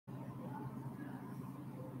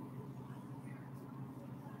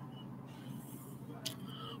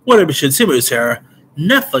What up, Shizuru's here.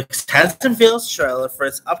 Netflix has unveiled a trailer for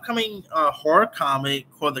its upcoming horror comedy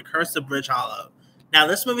called The Curse of Bridge Hollow. Now,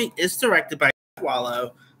 this movie is directed by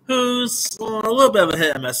Wallow, who's a little bit of a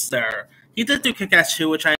hit and miss there. He did do Kick-Ass 2,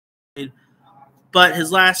 which I enjoyed, but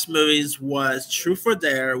his last movies was Truth or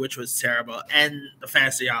Dare, which was terrible, and the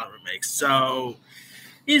Fantasy Island remake. So,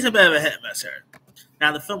 he's a bit of a hit and miss here.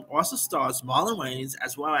 Now, the film also stars Marlon Wayans,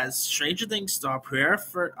 as well as Stranger Things star Pierre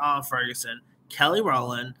Ferguson, Kelly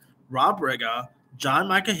Rowland, Rob Rigger, John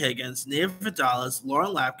Michael Higgins, Nia Vidalis,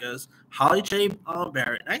 Lauren Lapkus, Holly J.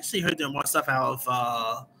 Barrett. I actually heard doing more stuff out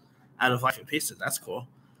of Life in Pieces. That's cool.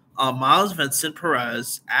 Miles Vincent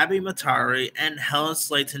Perez, Abby Matari, and Helen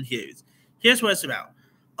Slayton Hughes. Here's what it's about.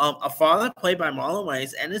 A father played by Marlon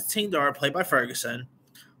Wayans and his teen daughter played by Ferguson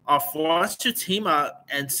are forced to team up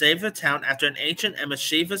and save the town after an ancient and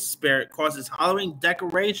mischievous spirit causes Halloween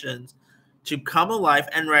decorations to come alive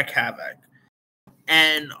and wreak havoc.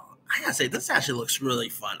 And I gotta say, this actually looks really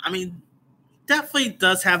fun. I mean, definitely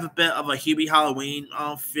does have a bit of a Hubie Halloween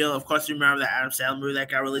feel. Of course, you remember that Adam Sandler movie that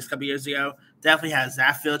got released a couple years ago. Definitely has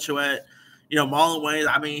that feel to it. You know, Marlon Wayans,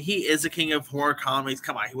 I mean, he is the king of horror comedies.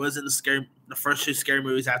 Come on, he was in the first two scary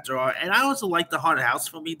movies after all. And I also like the Haunted House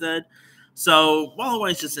film he did. So Marlon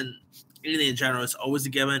Wayans just in anything in general is always a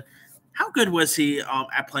given. How good was he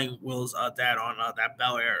at playing Will's dad on that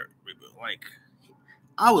Bel Air reboot? Like,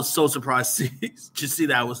 I was so surprised to see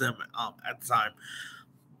that was him at the time.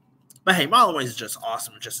 But hey, Marlon Wayans is just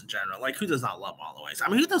awesome just in general. Like, who does not love Marlon Wayans? I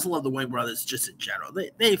mean, who doesn't love the Wayans brothers just in general?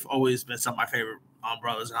 They've always been some of my favorite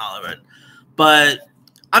brothers in Hollywood. But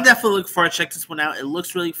I'm definitely looking forward to check this one out. It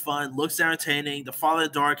looks really fun, looks entertaining. The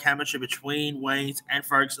father-daughter chemistry between Wayans and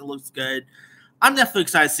Ferguson looks good. I'm definitely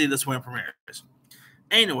excited to see this when it premieres.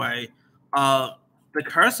 Anyway, The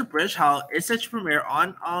Curse of Bridge Hollow is set to premiere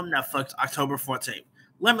on Netflix October 14th.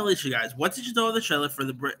 Let me let you guys, what did you know of the trailer for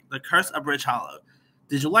the Curse of Bridge Hollow?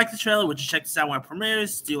 Did you like the trailer? Would you check this out when it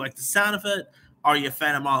premieres? Do you like the sound of it? Are you a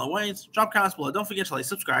fan of Marlon Wayans? Drop comments below. Don't forget to like,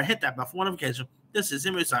 subscribe, hit that bell for notification. This is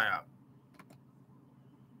Zimmer signing out.